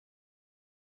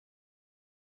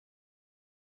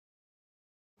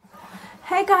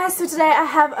Hey guys, so today I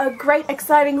have a great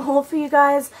exciting haul for you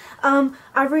guys.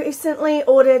 I recently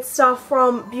ordered stuff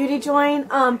from Beauty Joint.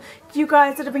 You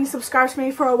guys that have been subscribed to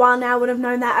me for a while now would have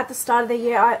known that at the start of the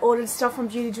year I ordered stuff from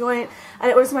Beauty Joint, and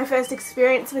it was my first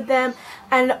experience with them,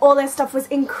 and all their stuff was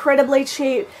incredibly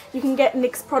cheap. You can get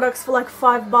NYX products for like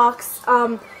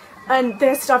 $5. And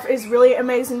their stuff is really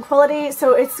amazing quality,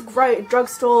 so it's great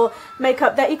drugstore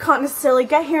makeup that you can't necessarily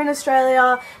get here in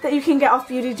Australia, that you can get off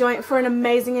Beauty Joint for an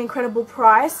amazing, incredible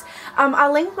price.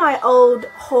 I'll link my old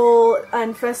haul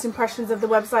and first impressions of the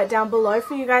website down below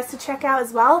for you guys to check out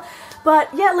as well. But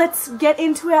yeah, let's get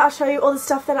into it. I'll show you all the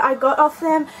stuff that I got off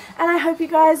them, and I hope you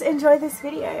guys enjoy this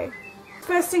video.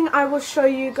 First thing I will show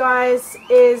you guys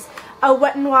is a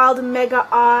Wet n Wild Mega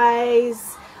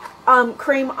Eyes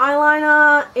cream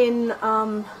eyeliner in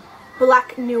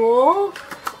Black Noir.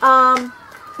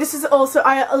 This is also,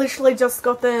 I literally just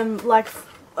got them, like,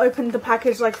 opened the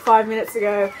package like 5 minutes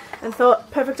ago and thought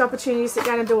perfect opportunity to sit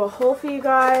down and do a haul for you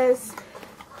guys.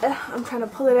 I'm trying to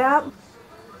pull it out.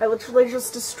 I literally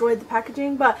just destroyed the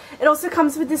packaging, but it also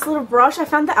comes with this little brush. I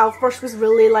found the e.l.f. brush was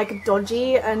really like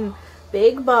dodgy and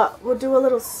big, but we'll do a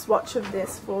little swatch of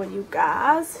this for you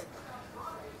guys.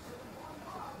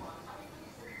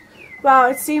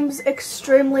 Wow, it seems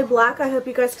extremely black. I hope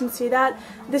you guys can see that.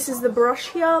 This is the brush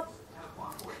here.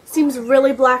 Seems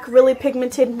really black, really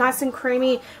pigmented, nice and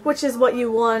creamy, which is what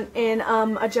you want in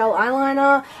a gel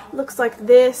eyeliner. Looks like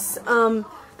this. The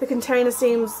container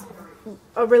seems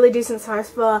a really decent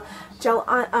size for gel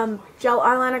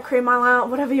eyeliner, cream eyeliner,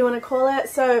 whatever you want to call it.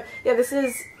 So yeah, this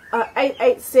is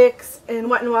 886 in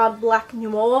Wet n Wild Black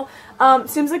Noir.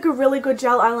 Seems like a really good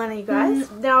gel eyeliner, you guys.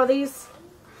 Now these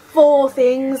four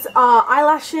things are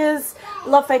eyelashes.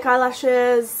 Love fake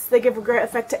eyelashes. They give a great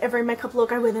effect to every makeup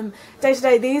look. I wear them day to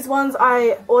day. These ones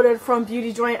I ordered from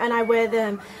Beauty Joint and I wear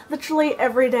them literally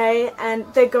every day, and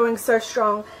they're going so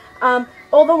strong.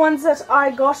 All the ones that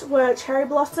I got were cherry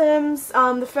blossoms.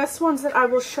 The first ones that I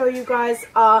will show you guys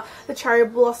are the Cherry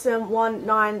Blossom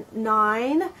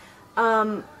 199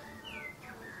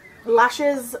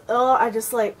 lashes. Oh, I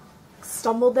just like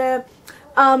stumbled there.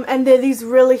 And they're these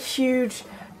really huge,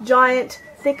 giant,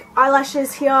 thick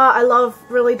eyelashes here. I love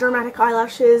really dramatic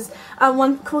eyelashes.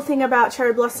 One cool thing about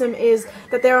Cherry Blossom is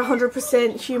that they're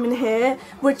 100% human hair,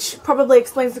 which probably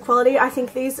explains the quality. I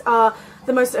think these are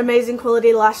the most amazing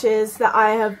quality lashes that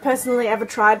I have personally ever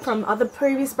tried from other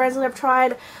previous brands that I've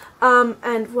tried.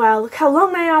 And wow, look how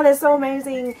long they are. They're so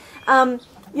amazing.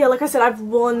 Yeah, like I said, I've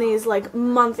worn these like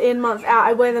month in, month out.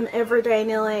 I wear them every day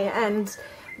nearly, and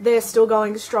they're still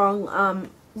going strong.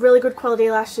 Really good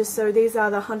quality lashes, so these are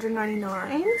the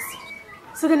 199s.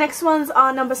 So the next ones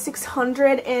are number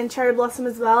 600 in Cherry Blossom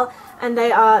as well, and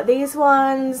they are these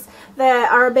ones. They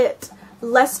are a bit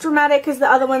less dramatic as the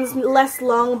other ones, less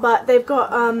long, but they've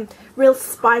got real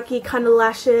spiky kind of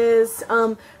lashes,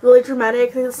 really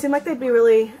dramatic. They seem like they'd be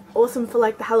really awesome for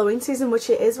like the Halloween season, which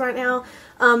it is right now.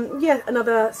 Yeah,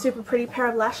 another super pretty pair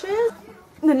of lashes.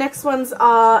 The next ones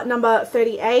are number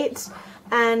 38,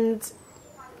 and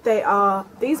they are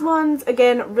these ones.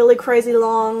 Again, really crazy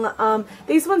long.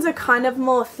 These ones are kind of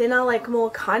more thinner, like more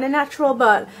kind of natural,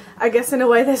 but I guess in a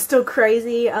way they're still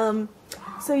crazy.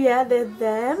 So yeah, they're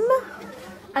them.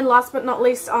 And last but not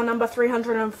least are number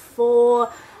 304,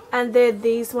 and they're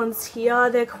these ones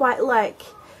here. They're quite like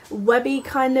webby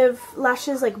kind of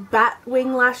lashes, like bat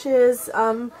wing lashes,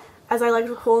 as I like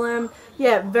to call them.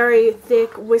 Yeah, very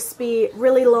thick, wispy,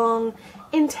 really long,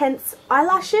 intense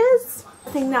eyelashes. The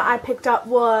thing that I picked up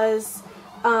was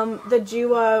the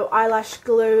Duo eyelash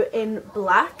glue in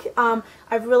black.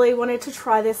 I've really wanted to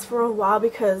try this for a while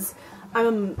because I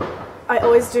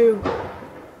always do.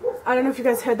 I don't know if you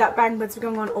guys heard that bang, but it's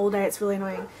been going on all day. It's really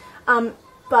annoying.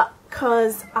 But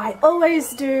because I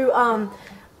always do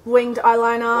winged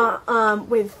eyeliner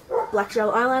with black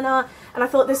gel eyeliner, and I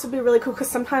thought this would be really cool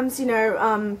because sometimes, you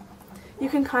know, you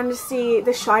can kind of see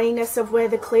the shininess of where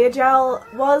the clear gel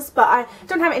was, but I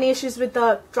don't have any issues with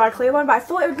the dry clear one. But I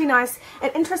thought it would be nice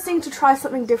and interesting to try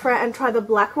something different and try the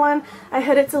black one. I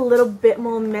heard it's a little bit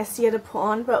more messier to put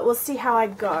on, but we'll see how I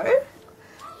go.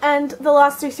 And the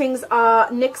last two things are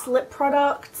NYX lip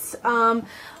products.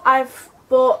 I've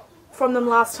bought from them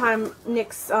last time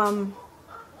NYX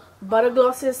butter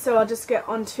glosses, so I'll just get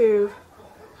onto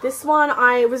this one.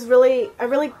 I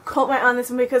really caught my eye on this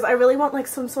one because I really want like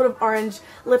some sort of orange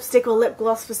lipstick or lip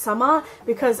gloss for summer,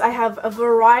 because I have a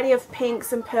variety of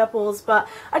pinks and purples, but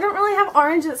I don't really have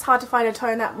orange. It's hard to find a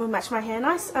tone that will match my hair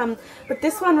nice. But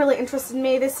this one really interested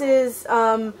me. This is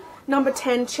number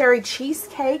 10 Cherry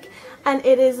Cheesecake, and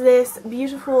it is this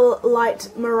beautiful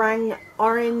light meringue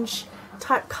orange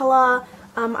type color.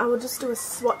 I will just do a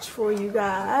swatch for you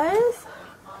guys.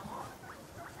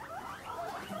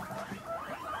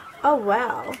 Oh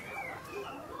wow,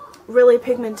 really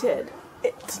pigmented.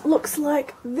 It looks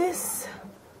like this.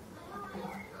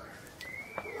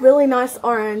 Really nice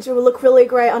orange. It will look really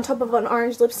great on top of an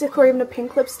orange lipstick or even a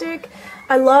pink lipstick.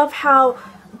 I love how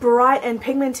bright and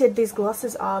pigmented these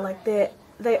glosses are. Like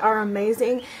they are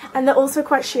amazing, and they're also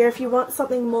quite sheer. If you want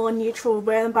something more neutral,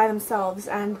 wear them by themselves,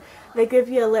 and they give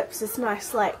your lips this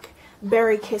nice like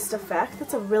berry kissed effect.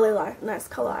 That's a really nice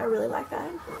colour. I really like that.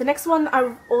 The next one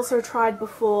I've also tried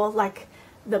before, like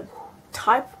the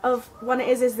type of one it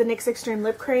is the NYX Extreme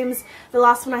Lip Creams. The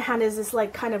last one I had is this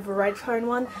like kind of red tone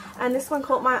one, and this one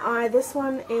caught my eye. This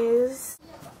one is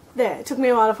there. It took me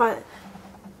a while to find it.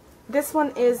 This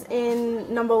one is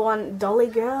in number 1 Dolly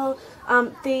Girl.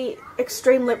 The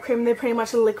Extreme Lip Cream, they're pretty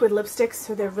much a liquid lipstick,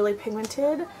 so they're really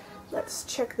pigmented. Let's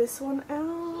check this one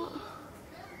out.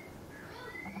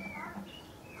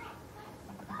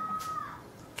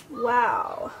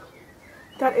 Wow,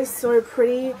 that is so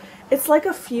pretty. It's like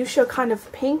a fuchsia kind of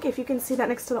pink, if you can see that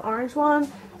next to the orange one.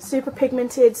 Super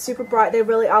pigmented, super bright. They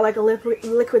really are like a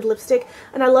liquid lipstick,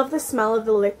 and I love the smell of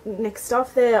the NYX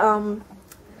stuff. Their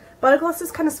butter glosses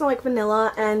kind of smell like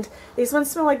vanilla, and these ones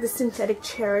smell like the synthetic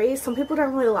cherry. Some people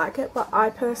don't really like it, but I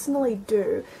personally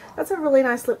do. That's a really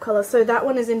nice lip colour. So that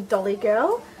one is in Dolly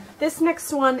Girl. This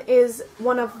next one is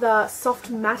one of the soft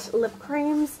matte lip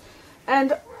creams,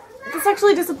 and it's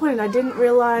actually disappointing. I didn't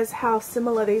realise how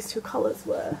similar these two colours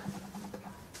were.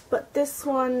 But this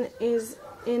one is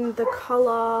in the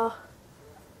colour,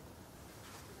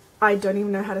 I don't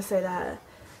even know how to say that,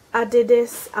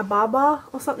 Addis Ababa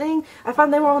or something. I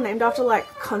found they were all named after like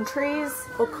countries,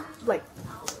 or like,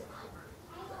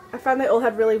 I found they all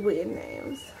had really weird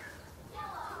names.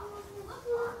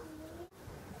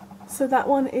 So that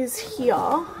one is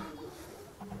here.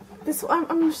 This one,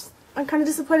 I'm kind of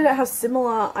disappointed at how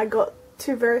similar I got.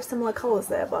 Two very similar colours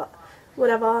there, but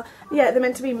whatever. Yeah, they're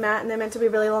meant to be matte and they're meant to be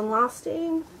really long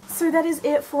lasting. So that is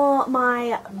it for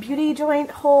my beauty joint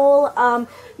haul.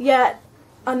 Yet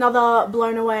another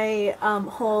blown away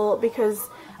haul, because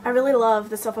I really love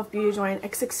the stuff off Beauty Joint.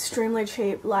 It's extremely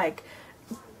cheap, like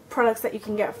products that you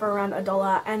can get for around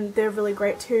 $1, and they're really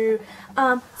great too.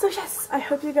 So yes, I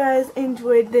hope you guys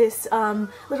enjoyed this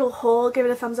little haul. Give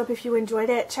it a thumbs up if you enjoyed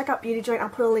it. Check out Beauty Joint, I'll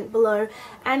put a link below,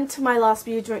 and to my last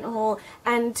Beauty Joint haul,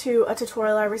 and to a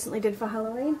tutorial I recently did for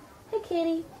Halloween. Hey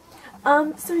kitty.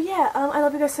 So yeah, I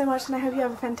love you guys so much, and I hope you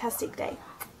have a fantastic day.